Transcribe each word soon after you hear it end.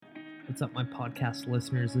What's up, my podcast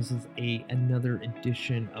listeners? This is another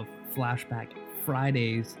edition of Flashback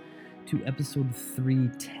Fridays to episode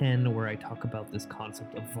 310, where I talk about this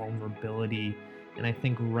concept of vulnerability. And I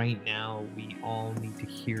think right now we all need to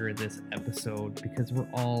hear this episode because we're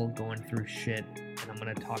all going through shit. And I'm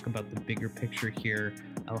going to talk about the bigger picture here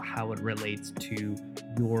of how it relates to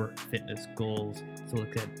your fitness goals. So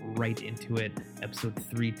let's get right into it. Episode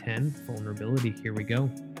 310, vulnerability. Here we go.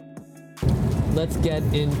 Let's get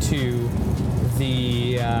into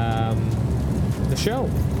the show.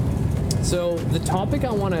 So the topic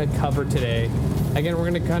I want to cover today, again, we're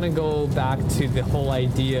going to kind of go back to the whole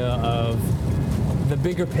idea of the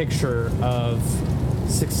bigger picture of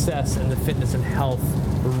success in the fitness and health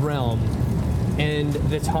realm. And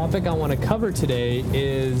the topic I want to cover today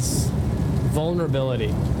is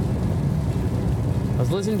vulnerability. I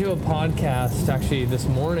was listening to a podcast actually this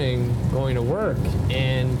morning going to work,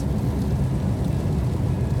 and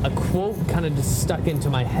a quote kind of just stuck into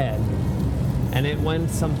my head, and it went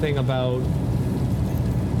something about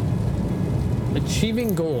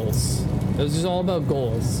achieving goals. It was just all about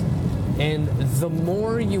goals, and the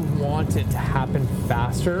more you want it to happen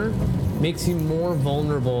faster makes you more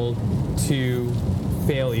vulnerable to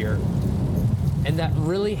failure. And that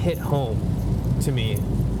really hit home to me,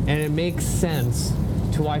 and it makes sense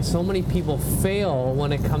to why so many people fail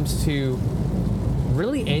when it comes to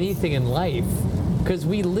really anything in life. Because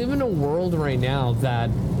we live in a world right now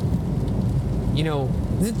that, you know,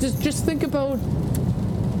 just think about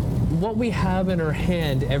what we have in our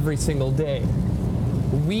hand every single day.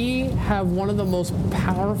 We have one of the most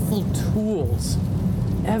powerful tools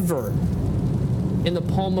ever in the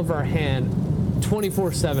palm of our hand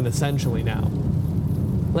 24/7 essentially now.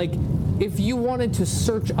 Like, if you wanted to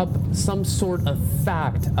search up some sort of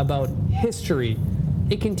fact about history,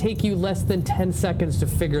 it can take you less than 10 seconds to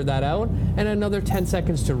figure that out and another 10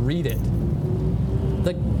 seconds to read it.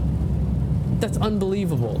 Like, that's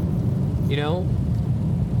unbelievable, you know?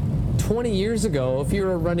 20 years ago, if you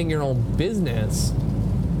were running your own business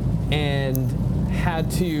and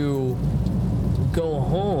had to go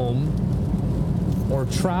home or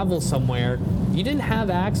travel somewhere, you didn't have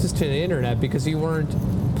access to the internet because you weren't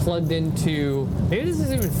plugged into, maybe this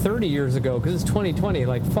is even 30 years ago because it's 2020,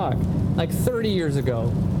 like fuck. Like 30 years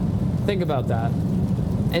ago. Think about that.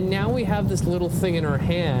 And now we have this little thing in our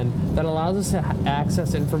hand that allows us to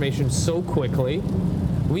access information so quickly.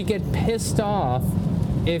 We get pissed off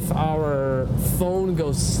if our phone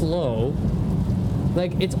goes slow.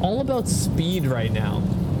 Like, it's all about speed right now.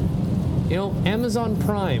 You know, Amazon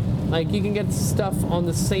Prime, like, you can get stuff on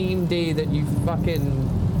the same day that you fucking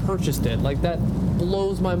purchased it. Like, that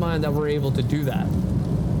blows my mind that we're able to do that.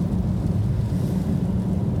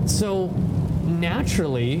 So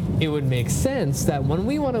naturally, it would make sense that when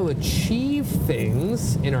we want to achieve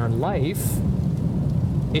things in our life,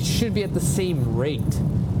 it should be at the same rate.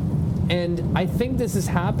 And I think this is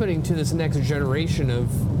happening to this next generation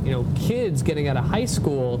of, you know, kids getting out of high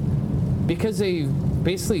school because they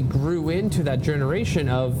basically grew into that generation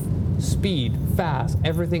of speed, fast,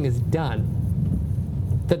 everything is done.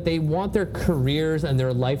 That they want their careers and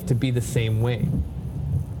their life to be the same way,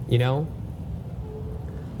 you know?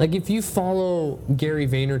 Like, if you follow Gary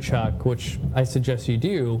Vaynerchuk, which I suggest you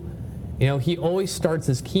do, you know, he always starts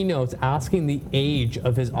his keynotes asking the age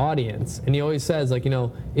of his audience. And he always says, like, you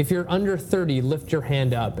know, if you're under 30, lift your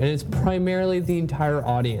hand up. And it's primarily the entire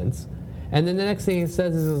audience. And then the next thing he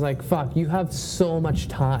says is like, fuck, you have so much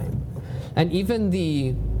time. And even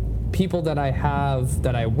the people that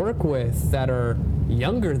I work with that are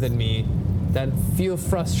younger than me, that feel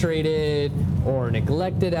frustrated or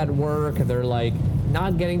neglected at work, they're like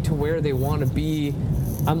not getting to where they want to be,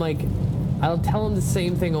 I'm like, I'll tell them the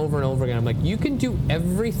same thing over and over again. I'm like, you can do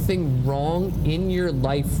everything wrong in your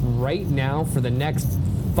life right now for the next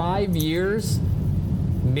 5 years,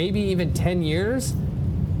 maybe even 10 years,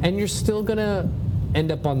 and you're still gonna end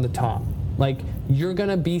up on the top. Like, you're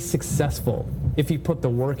gonna be successful if you put the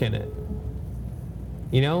work in it.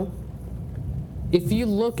 You know? If you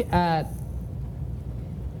look at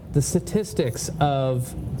the statistics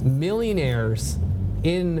of millionaires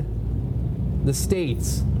in the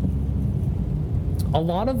States, a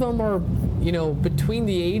lot of them are, you know, between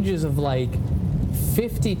the ages of like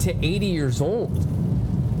 50 to 80 years old.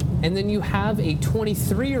 And then you have a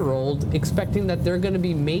 23-year-old expecting that they're going to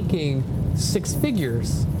be making 6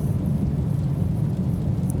 figures.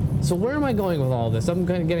 So where am I going with all this? I'm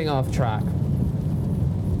getting off track.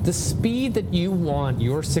 The speed that you want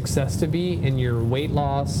your success to be in your weight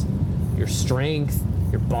loss, your strength,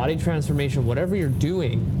 your body transformation, whatever you're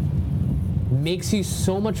doing, makes you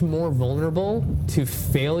so much more vulnerable to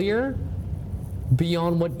failure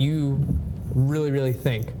beyond what you really, really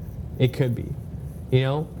think it could be. You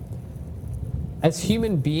know, as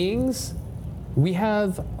human beings, we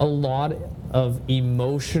have a lot of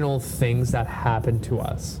emotional things that happen to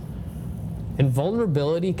us. And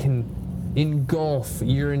vulnerability can engulf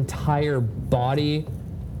your entire body,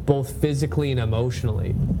 both physically and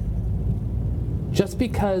emotionally. Just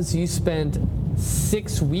because you spent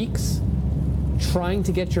 6 weeks trying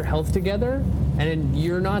to get your health together and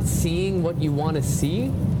you're not seeing what you want to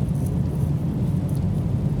see,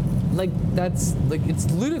 like, that's like, it's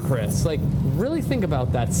ludicrous. Like, really think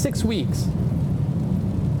about that. 6 weeks.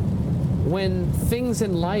 When things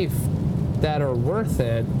in life that are worth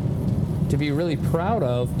it to be really proud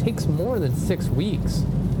of takes more than 6 weeks.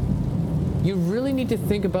 You really need to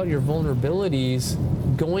think about your vulnerabilities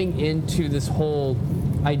going into this whole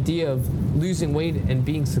idea of losing weight and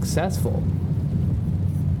being successful.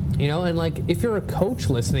 You know, and like, if you're a coach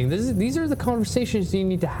listening, these are the conversations you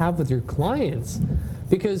need to have with your clients.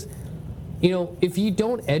 Because, you know, if you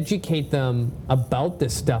don't educate them about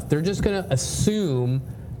this stuff, they're just going to assume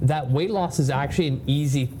that weight loss is actually an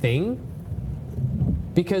easy thing,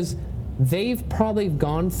 because they've probably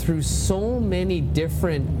gone through so many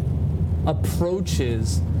different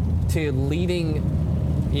approaches to leading,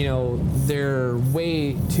 you know, their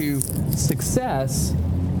way to success,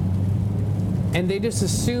 and they just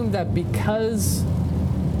assume that because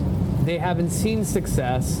they haven't seen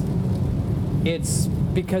success, it's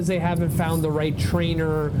because they haven't found the right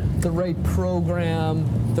trainer, the right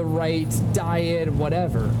program, the right diet,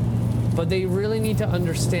 whatever. But they really need to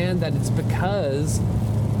understand that it's because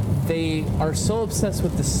they are so obsessed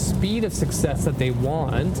with the speed of success that they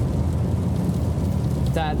want,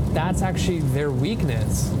 that that's actually their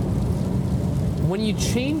weakness. When you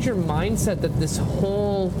change your mindset that this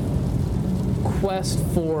whole quest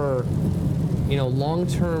for, you know,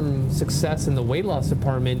 long-term success in the weight loss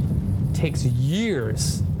department takes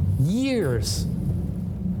years,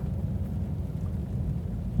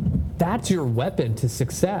 that's your weapon to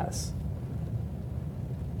success.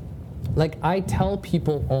 Like, I tell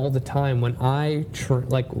people all the time when I,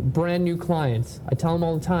 like, brand new clients, I tell them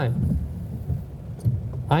all the time,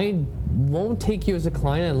 I won't take you as a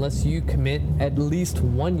client unless you commit at least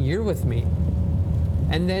 1 year with me.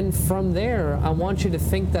 And then from there, I want you to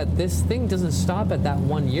think that this thing doesn't stop at that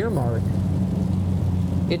 1 year mark.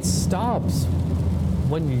 It stops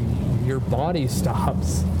when your body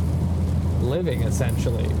stops living,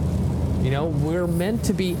 essentially. You know, we're meant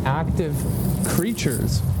to be active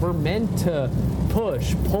creatures. We're meant to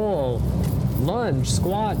push, pull, lunge,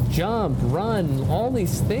 squat, jump, run, all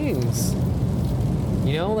these things.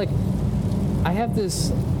 You know, like, I have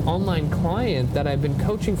this online client that I've been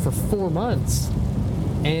coaching for 4 months.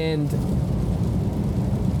 And,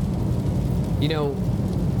 you know,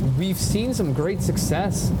 we've seen some great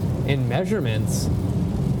success in measurements.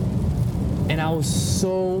 And I was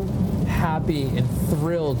so happy and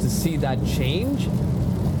thrilled to see that change.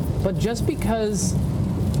 But just because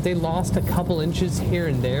they lost a couple inches here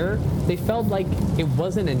and there, they felt like it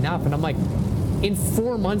wasn't enough. And I'm like, in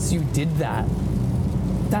 4 months you did that.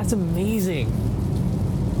 That's amazing.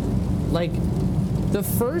 Like, the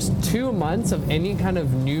first 2 months of any kind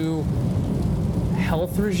of new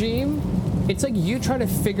health regime, it's like you try to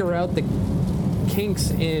figure out the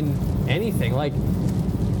kinks in anything. Like,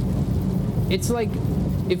 it's like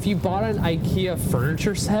if you bought an IKEA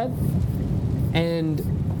furniture set and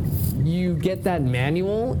you get that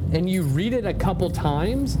manual and you read it a couple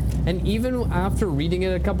times, and even after reading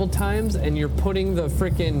it a couple times and you're putting the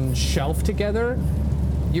freaking shelf together,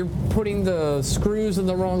 you're putting the screws in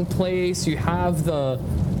the wrong place, you have the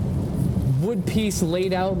wood piece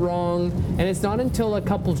laid out wrong, and it's not until a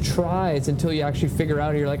couple tries until you actually figure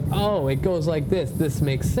out, and you're like, oh, it goes like this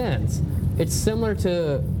makes sense. It's similar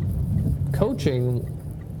to coaching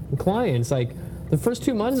clients. Like, the first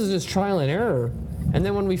 2 months is just trial and error, and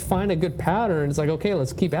then when we find a good pattern, it's like, okay,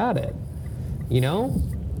 let's keep at it, you know?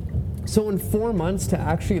 So in 4 months to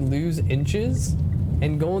actually lose inches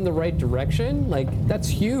and go in the right direction, like, that's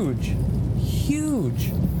huge.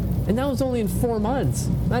 And that was only in 4 months.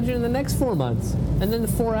 Imagine in the next 4 months, and then the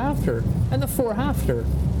 4 after, and the 4 after.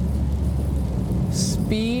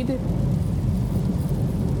 Speed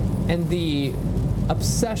and the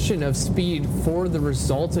obsession of speed for the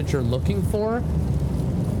results that you're looking for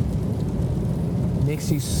makes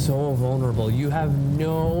you so vulnerable. You have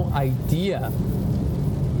no idea.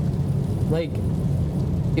 Like,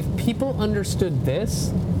 if people understood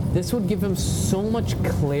this would give them so much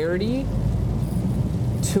clarity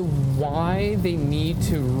to why they need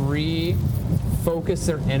to refocus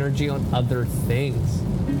their energy on other things.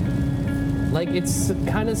 Like, it's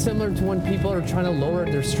kind of similar to when people are trying to lower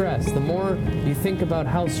their stress. The more you think about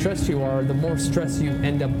how stressed you are, the more stressed you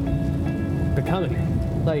end up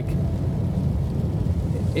becoming. Like,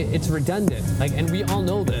 it's redundant. Like, and we all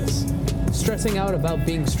know this. Stressing out about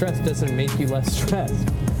being stressed doesn't make you less stressed.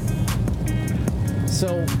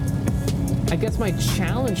 So, I guess my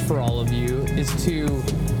challenge for all of you is to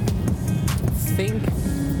think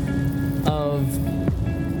of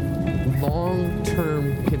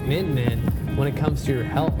long-term commitment when it comes to your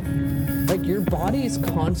health. Like, your body is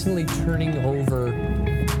constantly turning over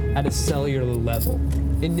at a cellular level.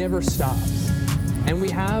 It never stops. And we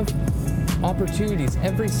have opportunities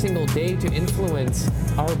every single day to influence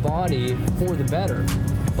our body for the better.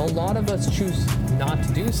 But a lot of us choose not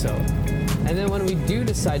to do so. And then when we do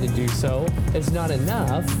decide to do so, it's not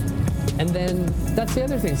enough. And then that's the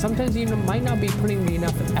other thing. Sometimes you might not be putting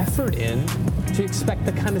enough effort in to expect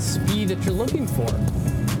the kind of speed that you're looking for.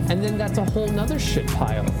 And then that's a whole nother shit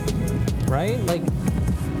pile, right? Like,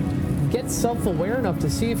 get self-aware enough to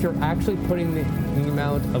see if you're actually putting the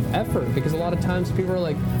amount of effort. Because a lot of times people are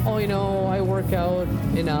like, oh, I work out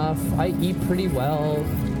enough, I eat pretty well.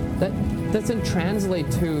 That doesn't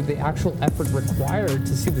translate to the actual effort required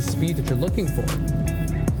to see the speed that you're looking for.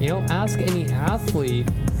 Ask any athlete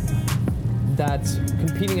that's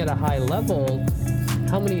competing at a high level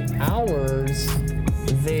how many hours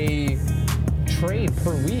they train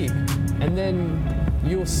per week, and then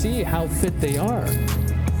you'll see how fit they are.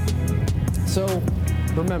 So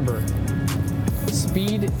remember,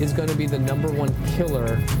 speed is going to be the #1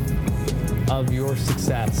 killer of your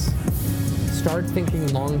success. Start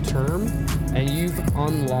thinking long term, and you've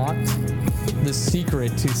unlocked the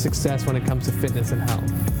secret to success when it comes to fitness and health.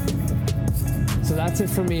 So that's it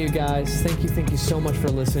for me, you guys. Thank you so much for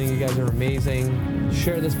listening. You guys are amazing.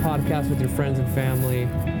 Share this podcast with your friends and family.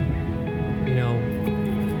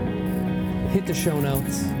 Hit the show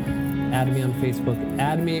notes. Add me on Facebook.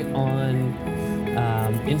 Add me on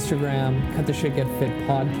Instagram. Cut the Shit Get Fit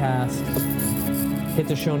podcast. Hit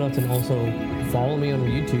the show notes, and also follow me on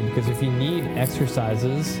YouTube, because if you need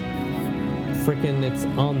exercises, freaking it's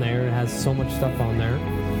on there. It has so much stuff on there.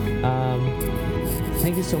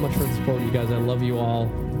 Thank you so much for the support, you guys. I love you all.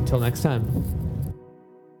 Until next time.